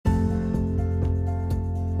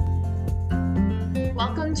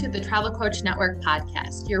Welcome to the Travel Coach Network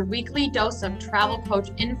podcast, your weekly dose of travel coach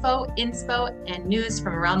info, inspo, and news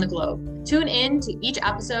from around the globe. Tune in to each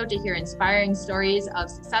episode to hear inspiring stories of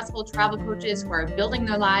successful travel coaches who are building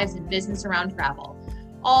their lives and business around travel,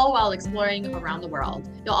 all while exploring around the world.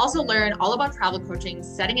 You'll also learn all about travel coaching,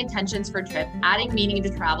 setting intentions for a trip, adding meaning to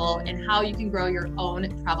travel, and how you can grow your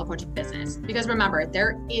own travel coaching business. Because remember,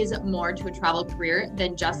 there is more to a travel career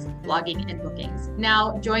than just blogging and bookings.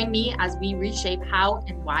 Now, join me as we reshape how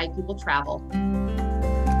and why people travel.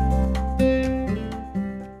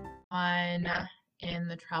 In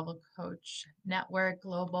the Travel Coach Network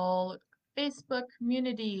Global Facebook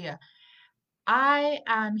community. I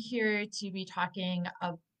am here to be talking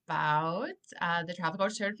about the Travel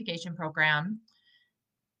Coach Certification Program.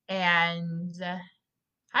 And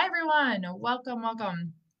hi, everyone.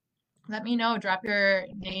 Welcome. Let me know. Drop your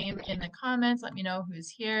name in the comments. Let me know who's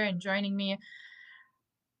here and joining me.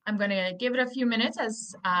 I'm going to give it a few minutes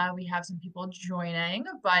as we have some people joining.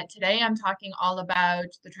 But today I'm talking all about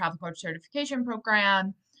the Travel Coach Certification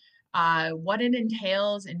Program, what it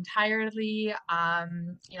entails entirely,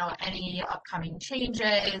 any upcoming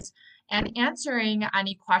changes, and answering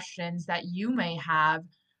any questions that you may have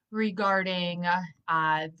regarding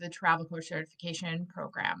the Travel Coach Certification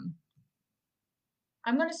Program.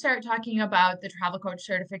 I'm going to start talking about the Travel Coach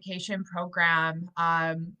Certification Program,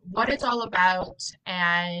 what it's all about,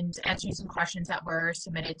 and answering some questions that were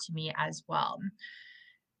submitted to me as well.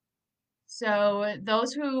 So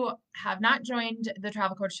those who have not joined the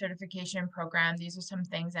Travel Coach Certification Program, these are some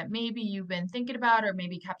things that maybe you've been thinking about or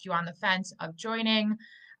maybe kept you on the fence of joining.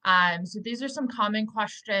 So these are some common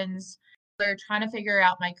questions. They're trying to figure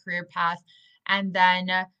out my career path and then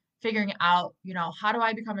figuring out, how do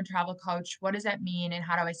I become a travel coach? What does that mean? And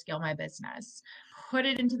how do I scale my business? Put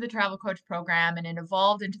it into the Travel Coach program and it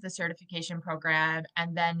evolved into the certification program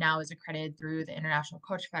and then now is accredited through the International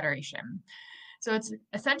Coach Federation. So it's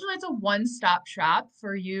a one-stop shop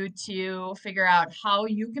for you to figure out how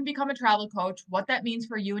you can become a travel coach, what that means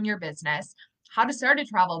for you and your business, how to start a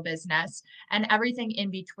travel business, and everything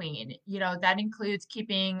in between. That includes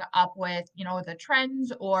keeping up with, the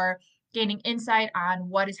trends or gaining insight on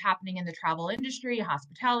what is happening in the travel industry,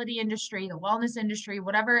 hospitality industry, the wellness industry,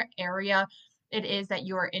 whatever area it is that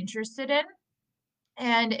you are interested in.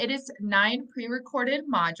 And it is 9 pre-recorded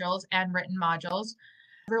modules and written modules.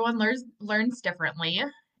 Everyone learns differently,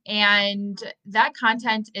 and that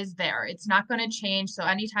content is there. It's not going to change. So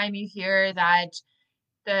anytime you hear that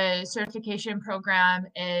the certification program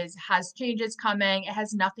has changes coming, it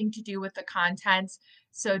has nothing to do with the content.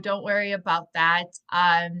 So don't worry about that.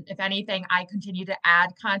 If anything, I continue to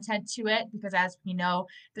add content to it because as we know,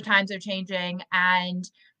 the times are changing and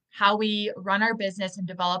how we run our business and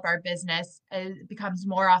develop our business becomes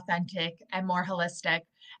more authentic and more holistic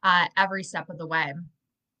every step of the way.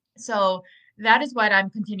 So that is what I'm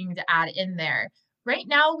continuing to add in there. Right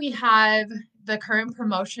now, we have the current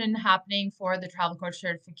promotion happening for the Travel Coach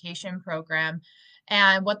Certification Program.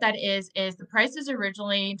 And what that is the price is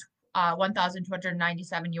originally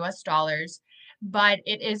 $1,297 US, but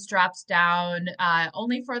it is dropped down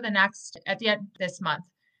only for at the end of this month.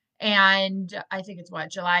 And I think it's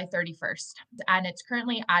July 31st. And it's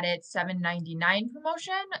currently at its $799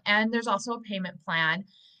 promotion. And there's also a payment plan.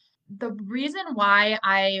 The reason why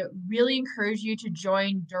I really encourage you to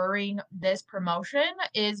join during this promotion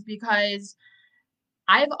is because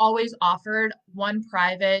I've always offered one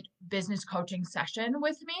private business coaching session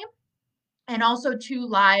with me and also 2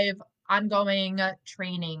 live ongoing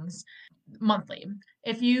trainings monthly.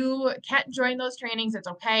 If you can't join those trainings, it's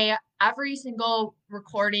okay. Every single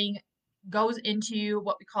recording goes into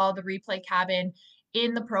what we call the replay cabin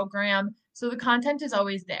in the program. So the content is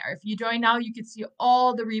always there. If you join now, you can see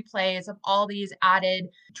all the replays of all these added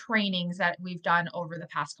trainings that we've done over the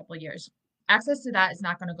past couple of years. Access to that is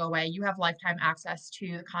not going to go away. You have lifetime access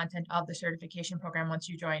to the content of the certification program once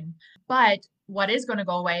you join. But what is going to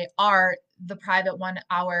go away are the private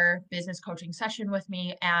 1-hour business coaching session with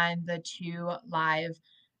me and the 2 live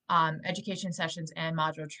education sessions and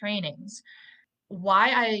module trainings.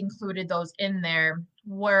 Why I included those in there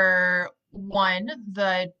were, one,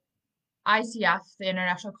 the ICF, the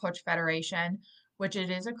International Coach Federation, which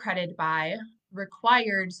it is accredited by,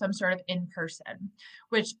 required some sort of in-person,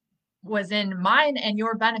 which was in mine and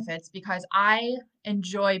your benefits because I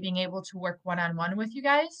enjoy being able to work one-on-one with you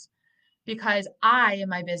guys because I, in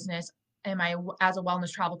my business, as a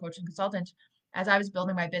wellness travel coach and consultant, as I was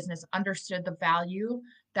building my business, understood the value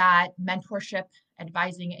that mentorship,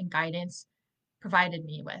 advising, and guidance provided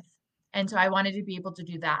me with. And so I wanted to be able to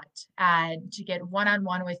do that and to get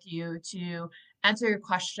one-on-one with you, to answer your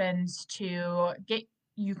questions, to get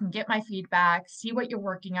you can get my feedback, see what you're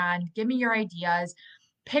working on, give me your ideas,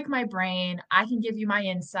 pick my brain. I can give you my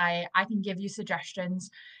insight, I can give you suggestions.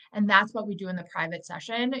 And that's what we do in the private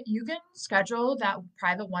session. You can schedule that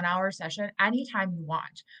private 1 hour session anytime you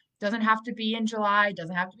want. Doesn't have to be in July,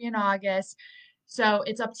 doesn't have to be in August. So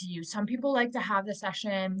it's up to you. Some people like to have the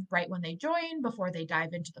session right when they join, before they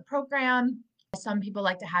dive into the program. Some people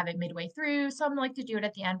like to have it midway through. Some like to do it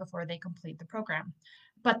at the end before they complete the program.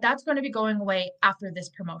 But that's going to be going away after this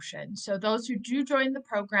promotion. So those who do join the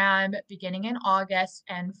program beginning in August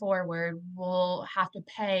and forward will have to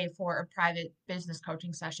pay for a private business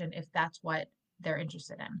coaching session if that's what they're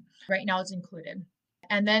interested in. Right now it's included.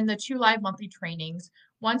 And then the 2 live monthly trainings.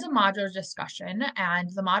 One's a modular discussion, and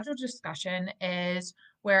the modular discussion is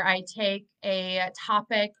where I take a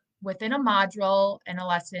topic within a module and a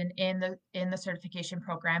lesson in the certification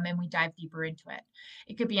program, and we dive deeper into it.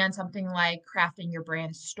 It could be on something like crafting your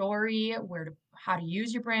brand story, how to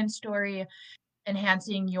use your brand story,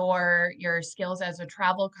 enhancing your skills as a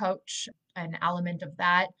travel coach, an element of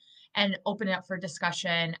that, and open it up for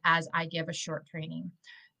discussion as I give a short training.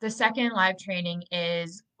 The second live training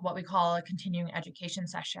is what we call a continuing education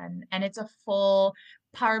session, and it's a full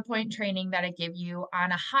PowerPoint training that I give you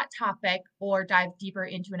on a hot topic or dive deeper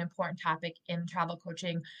into an important topic in travel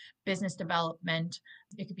coaching, business development.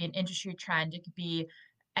 It could be an industry trend, it could be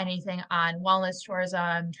anything on wellness,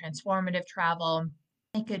 tourism, transformative travel.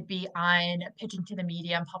 It could be on pitching to the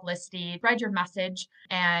media and publicity, spread your message,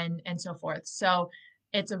 and so forth. So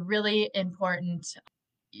it's a really important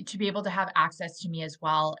to be able to have access to me as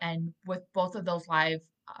well. And with both of those live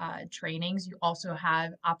trainings, you also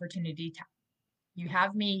have opportunity to you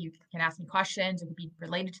have me, you can ask me questions. It could be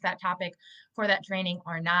related to that topic for that training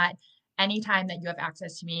or not. Anytime that you have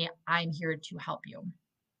access to me, I'm here to help you.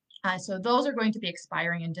 So those are going to be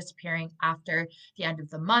expiring and disappearing after the end of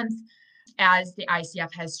the month, as the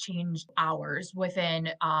ICF has changed hours within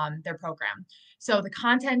their program. So the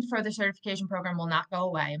content for the certification program will not go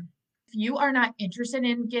away. If you are not interested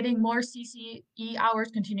in getting more CCE hours,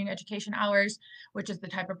 continuing education hours, which is the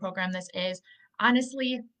type of program this is,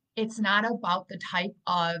 honestly, it's not about the type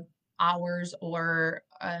of hours or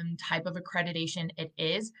type of accreditation it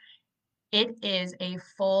is. It is a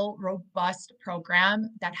full, robust program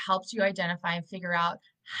that helps you identify and figure out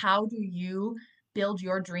how do you build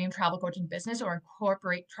your dream travel coaching business or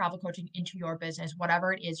incorporate travel coaching into your business,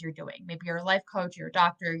 whatever it is you're doing. Maybe you're a life coach, you're a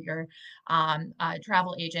doctor, you're a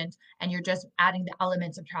travel agent, and you're just adding the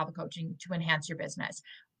elements of travel coaching to enhance your business.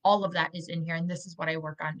 All of that is in here, and this is what I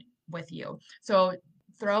work on with you. So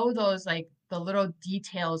throw those like the little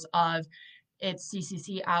details of it's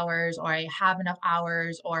CCC hours, or I have enough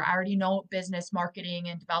hours, or I already know business marketing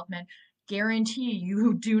and development. Guarantee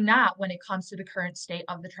you do not when it comes to the current state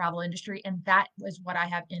of the travel industry. And that was what I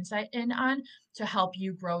have insight in on to help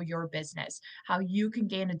you grow your business, how you can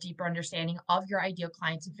gain a deeper understanding of your ideal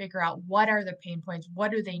clients and figure out what are the pain points,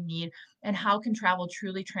 what do they need, and how can travel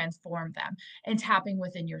truly transform them, and tapping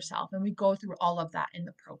within yourself. And we go through all of that in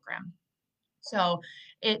the program. So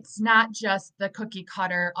it's not just the cookie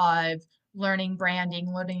cutter of learning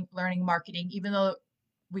branding, learning marketing. Even though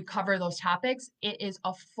we cover those topics, it is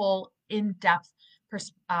a full in-depth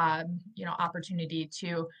opportunity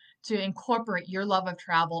to incorporate your love of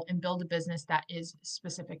travel and build a business that is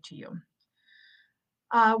specific to you.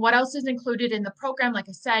 What else is included in the program? Like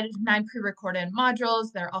I said, 9 pre-recorded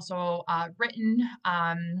modules. They're also written,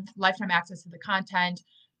 lifetime access to the content,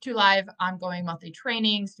 2 live ongoing monthly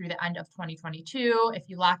trainings through the end of 2022. If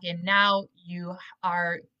you lock in now, you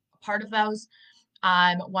are part of those.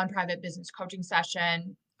 1 private business coaching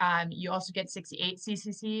session. You also get 68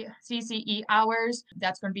 CCE hours.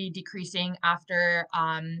 That's going to be decreasing after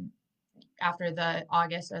the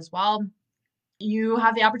August as well. You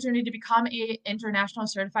have the opportunity to become a international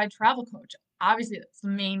certified travel coach. Obviously, that's the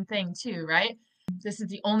main thing too, right? This is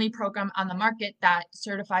the only program on the market that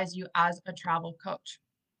certifies you as a travel coach.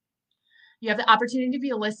 You have the opportunity to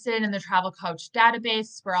be listed in the travel coach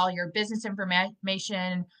database where all your business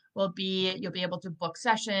information will be. You'll be able to book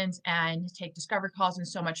sessions and take discovery calls and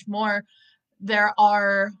so much more. There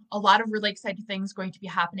are a lot of really exciting things going to be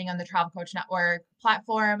happening on the Travel Coach Network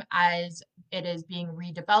platform as it is being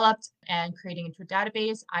redeveloped and creating into a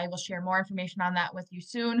database. I will share more information on that with you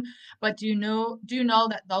soon, but do know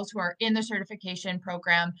that those who are in the certification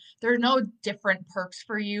program, there are no different perks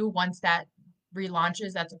for you once that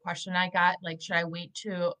relaunches. That's a question I got. Like, should I wait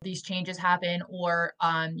till these changes happen or,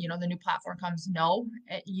 the new platform comes? No,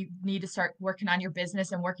 you need to start working on your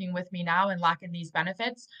business and working with me now and lock in these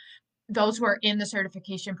benefits. those who are in the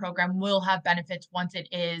certification program will have benefits once it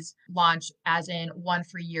is launched, as in 1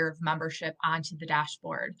 free year of membership onto the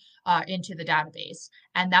dashboard, into the database.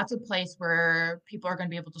 And that's a place where people are going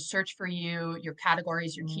to be able to search for you, your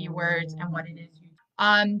categories, your keywords, and what it is you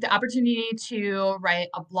the opportunity to write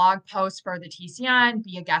a blog post for the TCN,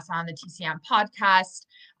 be a guest on the TCN podcast,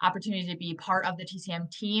 opportunity to be part of the TCM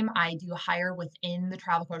team. I do hire within the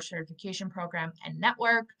Travel Coach Certification Program and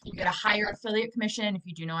Network. You get a higher affiliate commission if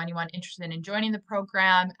you do know anyone interested in joining the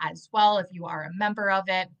program as well, if you are a member of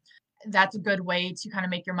it. That's a good way to kind of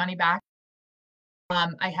make your money back.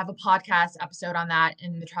 I have a podcast episode on that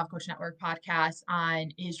in the Travel Coach Network podcast on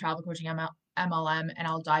is travel coaching MLM, and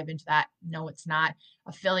I'll dive into that. No, it's not.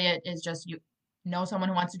 Affiliate is just you know someone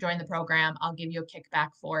who wants to join the program. I'll give you a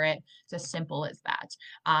kickback for it. It's as simple as that.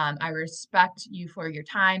 I respect you for your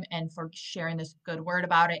time and for sharing this good word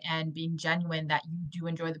about it and being genuine that you do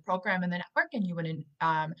enjoy the program and the network, and you would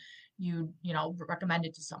recommend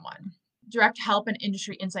it to someone. Direct help and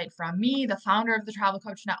industry insight from me, the founder of the Travel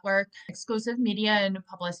Coach Network, exclusive media and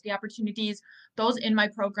publicity opportunities. Those in my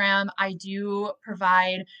program, I do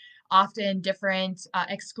provide often different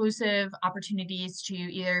exclusive opportunities to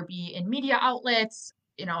either be in media outlets.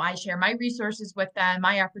 I share my resources with them,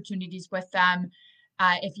 my opportunities with them.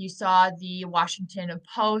 If you saw the Washington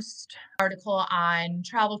Post article on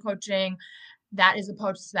travel coaching, that is a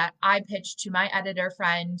post that I pitched to my editor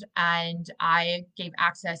friend, and I gave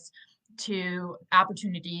access to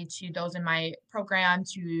opportunity to those in my program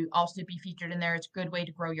to also be featured in there. It's a good way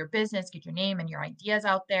to grow your business, get your name and your ideas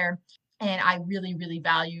out there. And I really, really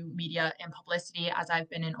value media and publicity, as I've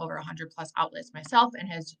been in over 100 plus outlets myself and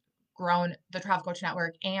has grown the Travel Coach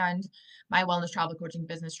Network and my wellness travel coaching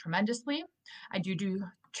business tremendously. I do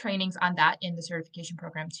trainings on that in the certification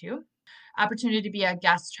program too. Opportunity to be a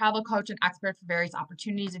guest travel coach and expert for various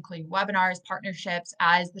opportunities, including webinars, partnerships.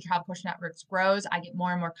 As the Travel Coach Network grows, I get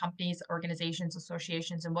more and more companies, organizations,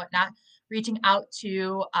 associations, and whatnot reaching out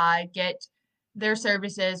to get their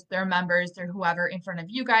services, their members, their whoever in front of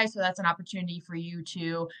you guys. So that's an opportunity for you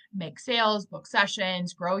to make sales, book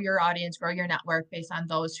sessions, grow your audience, grow your network based on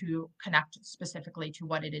those who connect specifically to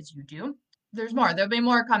what it is you do. There's more. There'll be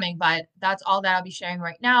more coming, but that's all that I'll be sharing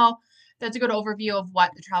right now. That's a good overview of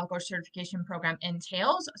what the Travel Coach Certification Program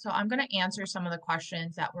entails. So I'm going to answer some of the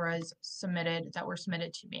questions that were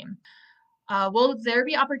submitted to me. Will there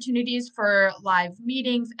be opportunities for live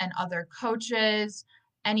meetings and other coaches?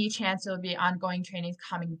 Any chance there will be ongoing trainings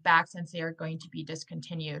coming back since they are going to be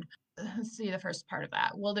discontinued? Let's see the first part of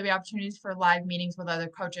that. Will there be opportunities for live meetings with other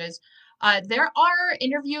coaches? There are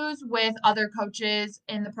interviews with other coaches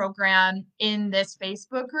in the program in this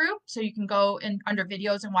Facebook group. So you can go in under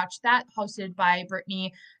videos and watch that, hosted by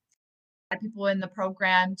Brittany. People in the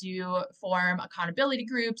program do form accountability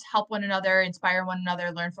groups, help one another, inspire one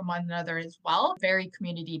another, learn from one another as well. Very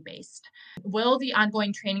community based. Will the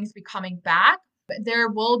ongoing trainings be coming back? There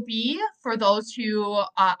will be, for those who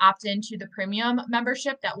opt into the premium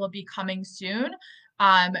membership, that will be coming soon.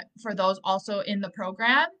 For those also in the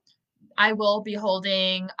program, I will be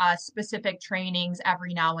holding specific trainings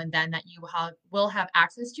every now and then that you will have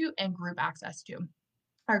access to and group access to,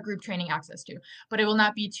 or group training access to. But it will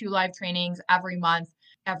not be 2 live trainings every month,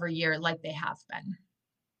 every year like they have been.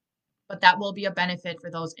 But that will be a benefit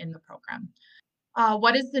for those in the program.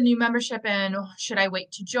 What is the new membership and should I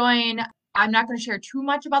wait to join? I'm not going to share too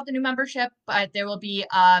much about the new membership, but there will be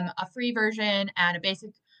a free version and a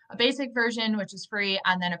basic version, which is free,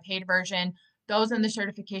 and then a paid version. Those in the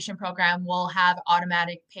certification program will have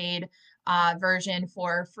automatic paid version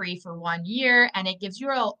for free for 1 year, and it gives you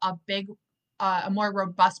a more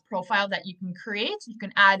robust profile that you can create. You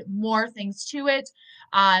can add more things to it.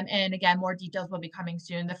 And again, more details will be coming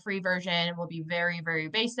soon. The free version will be very, very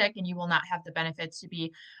basic, and you will not have the benefits to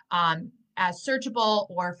be as searchable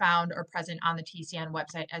or found or present on the TCN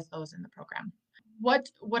website as those in the program. What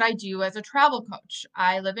would I do as a travel coach?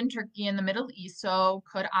 I live in Turkey in the Middle East, so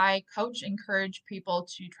could I encourage people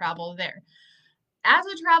to travel there? As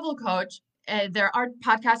a travel coach, there are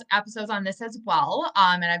podcast episodes on this as well.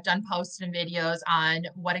 And I've done posts and videos on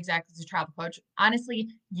what exactly is a travel coach. Honestly,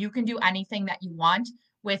 you can do anything that you want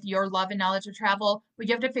with your love and knowledge of travel, but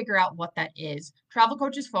you have to figure out what that is. Travel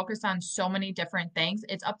coaches focus on so many different things.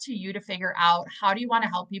 It's up to you to figure out how do you want to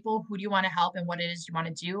help people, who do you want to help, and what it is you want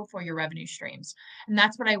to do for your revenue streams. And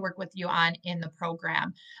that's what I work with you on in the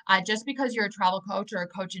program. Just because you're a travel coach or a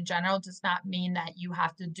coach in general does not mean that you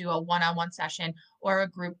have to do a one-on-one session or a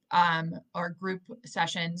group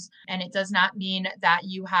sessions. And it does not mean that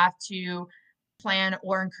you have to plan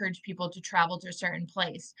or encourage people to travel to a certain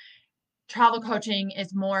place. Travel coaching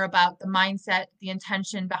is more about the mindset, the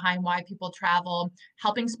intention behind why people travel,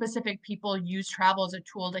 helping specific people use travel as a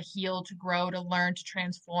tool to heal, to grow, to learn, to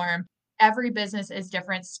transform. Every business is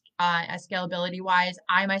different as scalability wise.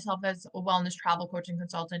 I myself, as a wellness travel coaching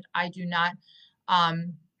consultant, I do not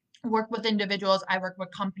um, work with individuals. I work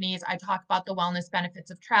with companies. I talk about the wellness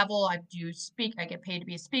benefits of travel. I do speak. I get paid to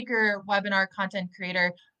be a speaker, webinar content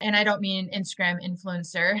creator. And I don't mean Instagram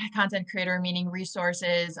influencer, content creator, meaning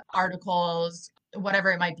resources, articles,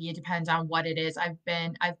 whatever it might be. It depends on what it is. I've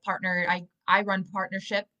partnered, I run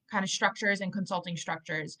partnership kind of structures and consulting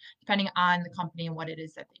structures, depending on the company and what it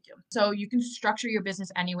is that they do. So you can structure your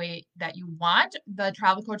business any way that you want. The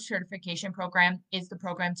Travel Coach Certification Program is the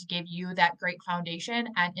program to give you that great foundation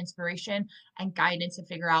and inspiration and guidance to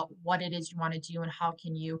figure out what it is you want to do and how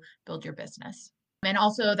can you build your business. And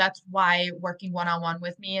also, that's why working one on one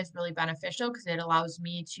with me is really beneficial because it allows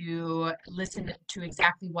me to listen to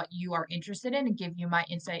exactly what you are interested in and give you my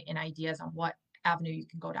insight and ideas on what avenue you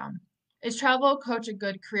can go down. Is travel coach a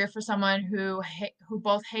good career for someone who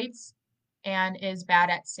both hates and is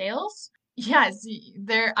bad at sales? Yes,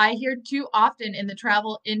 there I hear too often in the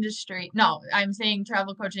travel industry. No, I'm saying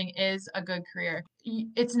travel coaching is a good career.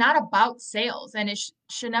 It's not about sales and it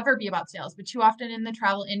should never be about sales, but too often in the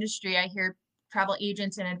travel industry, I hear travel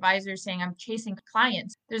agents and advisors saying I'm chasing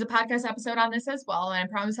clients. There's a podcast episode on this as well, and I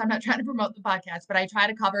promise I'm not trying to promote the podcast, but I try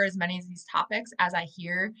to cover as many of these topics as I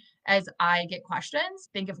hear as I get questions.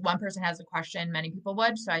 I think if one person has a question, many people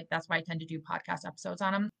would. So that's why I tend to do podcast episodes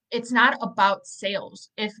on them. It's not about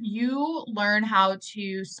sales. If you learn how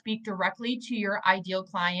to speak directly to your ideal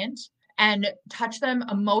client and touch them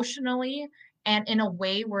emotionally and in a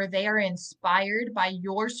way where they are inspired by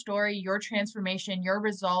your story, your transformation, your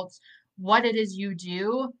results, what it is you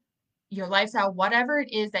do, your lifestyle, whatever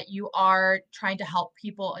it is that you are trying to help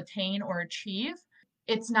people attain or achieve,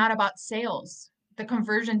 it's not about sales. The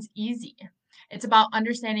conversion's easy. It's about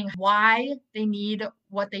understanding why they need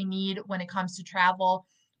what they need when it comes to travel,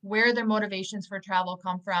 where their motivations for travel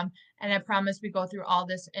come from. And I promise we go through all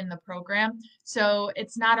this in the program. So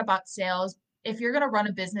it's not about sales. If you're going to run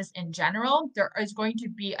a business in general, there is going to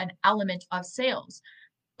be an element of sales.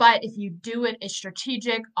 But if you do it a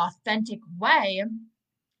strategic, authentic way,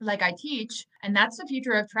 like I teach, and that's the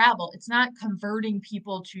future of travel. It's not converting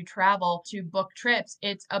people to travel to book trips.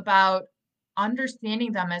 It's about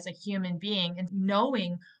understanding them as a human being and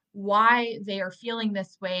knowing why they are feeling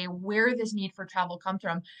this way, where this need for travel comes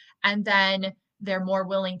from, and then they're more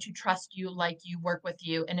willing to trust you, like you, work with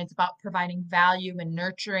you. And it's about providing value and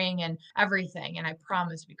nurturing and everything. And I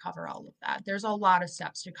promise we cover all of that. There's a lot of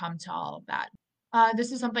steps to come to all of that.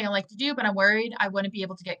 This is something I like to do, but I'm worried I wouldn't be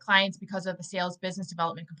able to get clients because of the sales business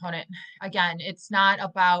development component. Again, it's not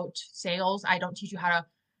about sales. I don't teach you how to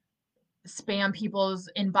spam people's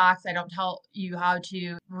inbox. I don't tell you how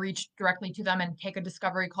to reach directly to them and take a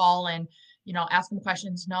discovery call and, ask them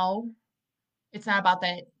questions. No, it's not about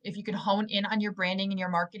that. If you can hone in on your branding and your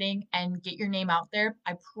marketing and get your name out there,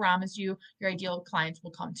 I promise you your ideal clients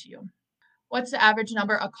will come to you. What's the average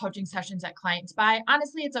number of coaching sessions that clients buy?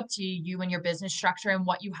 Honestly, it's up to you and your business structure and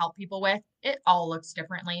what you help people with. It all looks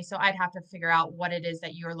differently. So I'd have to figure out what it is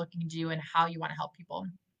that you're looking to do and how you want to help people.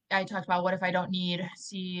 I talked about what if I don't need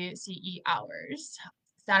CE hours?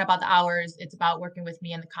 It's not about the hours, it's about working with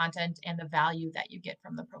me and the content and the value that you get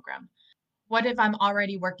from the program. What if I'm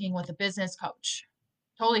already working with a business coach?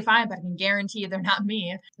 Totally fine, but I can guarantee they're not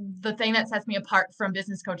me. The thing that sets me apart from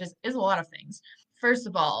business coaches is a lot of things. First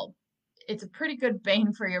of all, it's a pretty good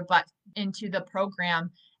bang for your buck into the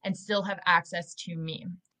program and still have access to me,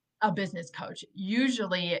 a business coach.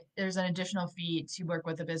 Usually there's an additional fee to work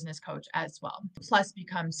with a business coach as well. Plus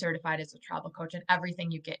become certified as a travel coach and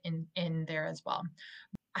everything you get in there as well.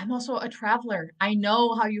 I'm also a traveler. I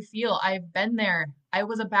know how you feel. I've been there. I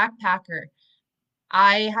was a backpacker.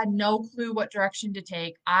 I had no clue what direction to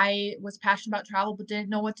take. I was passionate about travel but didn't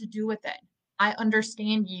know what to do with it. I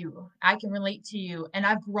understand you. I can relate to you. And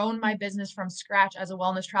I've grown my business from scratch as a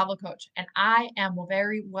wellness travel coach. And I am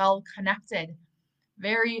very well connected,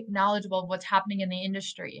 very knowledgeable of what's happening in the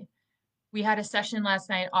industry. We had a session last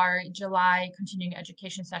night, our July continuing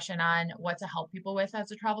education session on what to help people with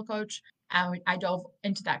as a travel coach. And I dove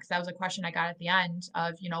into that because that was a question I got at the end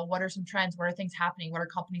of, what are some trends? What are things happening? What are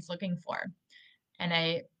companies looking for? And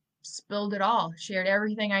I spilled it all, shared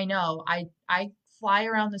everything I know. I fly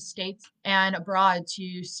around the states and abroad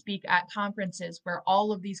to speak at conferences where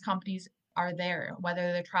all of these companies are there,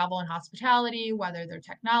 whether they're travel and hospitality, whether they're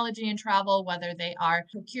technology and travel, whether they are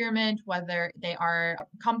procurement, whether they are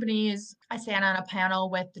companies. I sat on a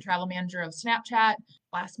panel with the travel manager of Snapchat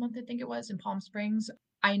last month, I think it was, in Palm Springs.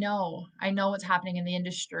 I know what's happening in the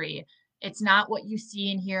industry. It's not what you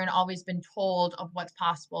see and hear and always been told of what's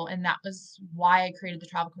possible. And that was why I created the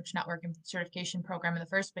Travel Coach Network and certification program in the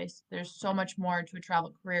first place. There's so much more to a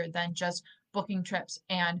travel career than just booking trips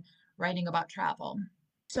and writing about travel.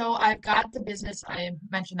 So I've got the business, I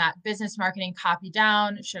mentioned that business marketing copy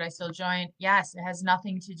down. Should I still join? Yes, it has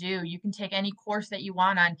nothing to do. You can take any course that you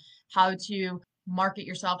want on how to market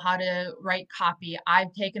yourself, how to write copy.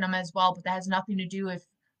 I've taken them as well, but that has nothing to do with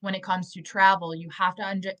when it comes to travel. You have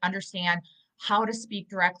to understand how to speak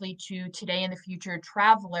directly to today and the future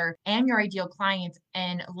traveler and your ideal clients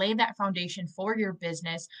and lay that foundation for your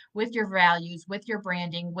business with your values, with your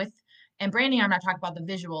branding, with and branding, I'm not talking about the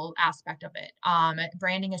visual aspect of it.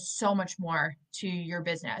 Branding is so much more to your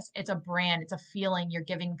business. It's a brand, it's a feeling you're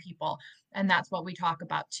giving people. And that's what we talk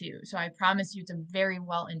about too. So I promise you it's a very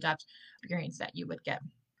well in-depth experience that you would get.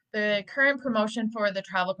 The current promotion for the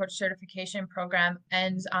Travel Coach Certification Program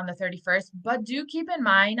ends on the 31st, but do keep in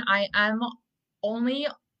mind I am only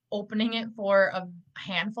opening it for a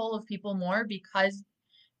handful of people more because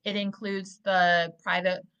it includes the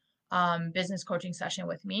private business coaching session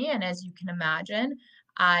with me. And as you can imagine,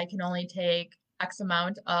 I can only take X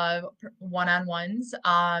amount of one-on-ones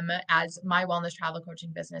as my wellness travel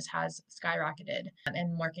coaching business has skyrocketed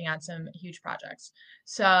and working on some huge projects.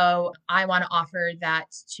 So I want to offer that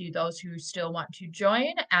to those who still want to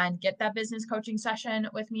join and get that business coaching session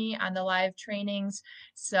with me on the live trainings.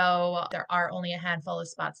 So there are only a handful of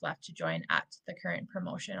spots left to join at the current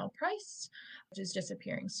promotional price, which is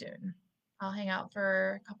disappearing soon. I'll hang out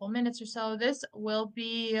for a couple minutes or so. This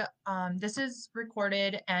is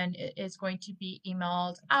recorded and it is going to be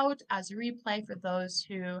emailed out as a replay for those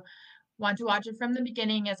who want to watch it from the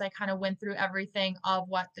beginning as I kind of went through everything of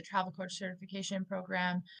what the Travel Coach Certification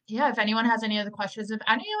Program. Yeah, if anyone has any other questions, if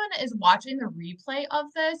anyone is watching the replay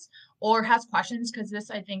of this or has questions, because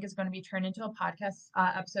this I think is going to be turned into a podcast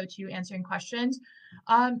episode too, answering questions,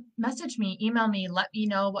 message me, email me, let me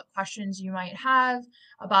know what questions you might have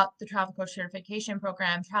about the Travel Coach Certification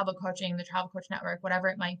Program, travel coaching, the Travel Coach Network, whatever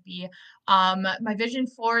it might be. My vision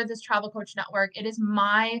for this Travel Coach Network, it is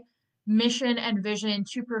my mission and vision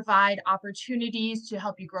to provide opportunities to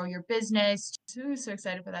help you grow your business. So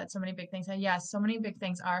excited for that. So many big things. And yes, so many big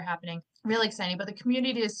things are happening. Really exciting. But the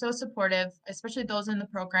community is so supportive, especially those in the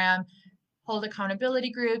program, hold accountability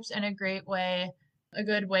groups in a great way, a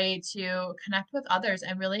good way to connect with others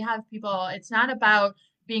and really have people. It's not about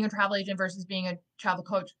being a travel agent versus being a travel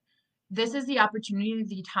coach. This is the opportunity,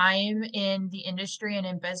 the time in the industry and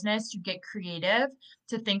in business to get creative,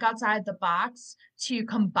 to think outside the box, to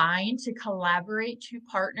combine, to collaborate, to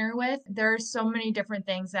partner with. There are so many different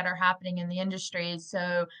things that are happening in the industry.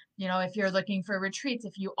 So, if you're looking for retreats,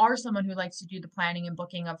 if you are someone who likes to do the planning and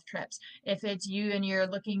booking of trips, if it's you and you're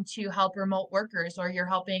looking to help remote workers, or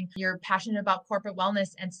you're passionate about corporate wellness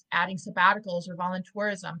and adding sabbaticals or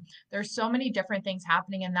volunteerism, there's so many different things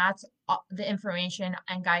happening, and that's the information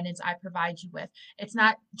and guidance I provide you with. It's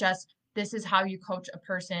not just this is how you coach a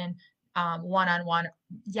person one-on-one.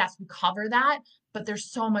 Yes, we cover that, but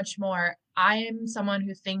there's so much more. I am someone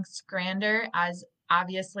who thinks grander, as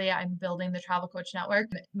obviously I'm building the Travel Coach Network.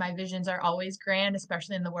 My visions are always grand,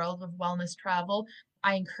 especially in the world of wellness travel.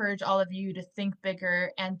 I encourage all of you to think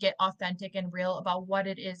bigger and get authentic and real about what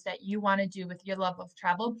it is that you want to do with your love of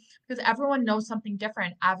travel, because everyone knows something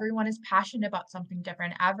different. Everyone is passionate about something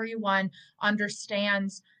different. Everyone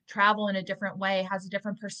understands travel in a different way, has a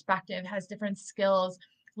different perspective, has different skills,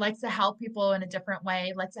 likes to help people in a different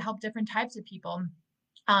way, likes to help different types of people.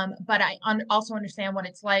 But I also understand what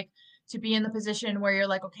it's like to be in the position where you're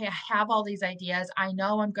like, okay, I have all these ideas. I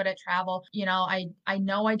know I'm good at travel. I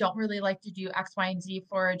know I don't really like to do X, Y, and Z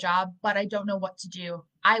for a job, but I don't know what to do.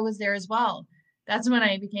 I was there as well. That's when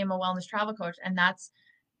I became a wellness travel coach. And that's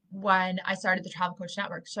when I started the Travel Coach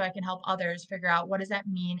Network, so I can help others figure out what does that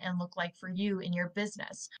mean and look like for you in your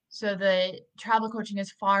business. So the travel coaching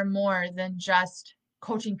is far more than just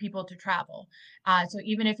coaching people to travel. So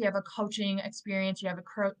even if you have a coaching experience, you have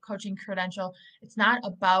a coaching credential, it's not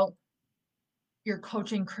about your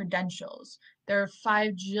coaching credentials. There are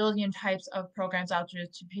 5 jillion types of programs out there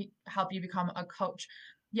to help you become a coach.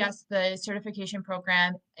 Yes, the certification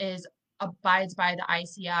program abides by the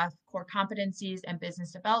ICF core competencies and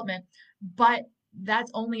business development, but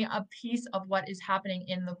that's only a piece of what is happening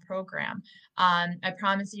in the program. I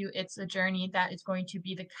promise you, it's a journey that is going to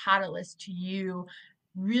be the catalyst to you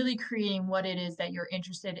really creating what it is that you're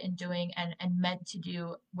interested in doing and meant to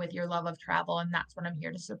do with your love of travel. And that's what I'm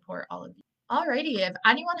here to support all of you. Alrighty, if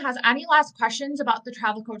anyone has any last questions about the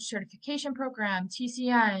Travel Coach Certification Program,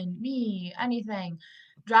 TCN, me, anything,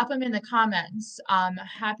 drop them in the comments. I'm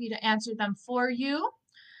happy to answer them for you.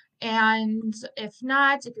 And if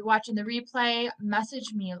not, if you're watching the replay,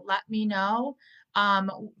 message me, let me know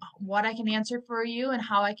what I can answer for you and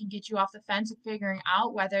how I can get you off the fence of figuring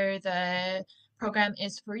out whether the program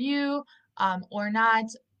is for you or not.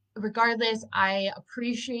 Regardless, I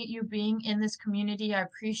appreciate you being in this community. I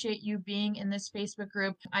appreciate you being in this Facebook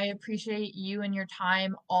group. I appreciate you and your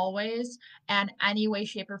time always. And any way,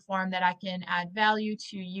 shape, or form that I can add value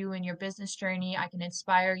to you and your business journey, I can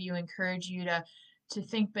inspire you, encourage you to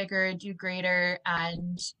think bigger, do greater,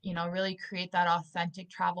 and really create that authentic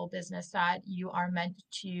travel business that you are meant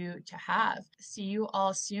to have. See you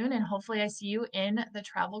all soon, and hopefully I see you in the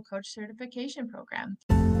Travel Coach Certification Program.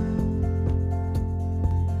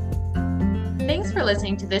 Thanks for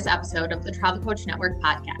listening to this episode of the Travel Coach Network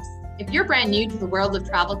podcast. If you're brand new to the world of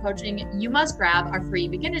travel coaching, you must grab our free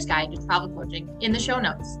beginner's guide to travel coaching in the show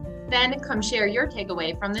notes. Then come share your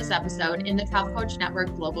takeaway from this episode in the Travel Coach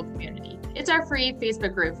Network global community. It's our free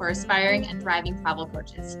Facebook group for aspiring and thriving travel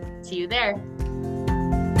coaches. See you there.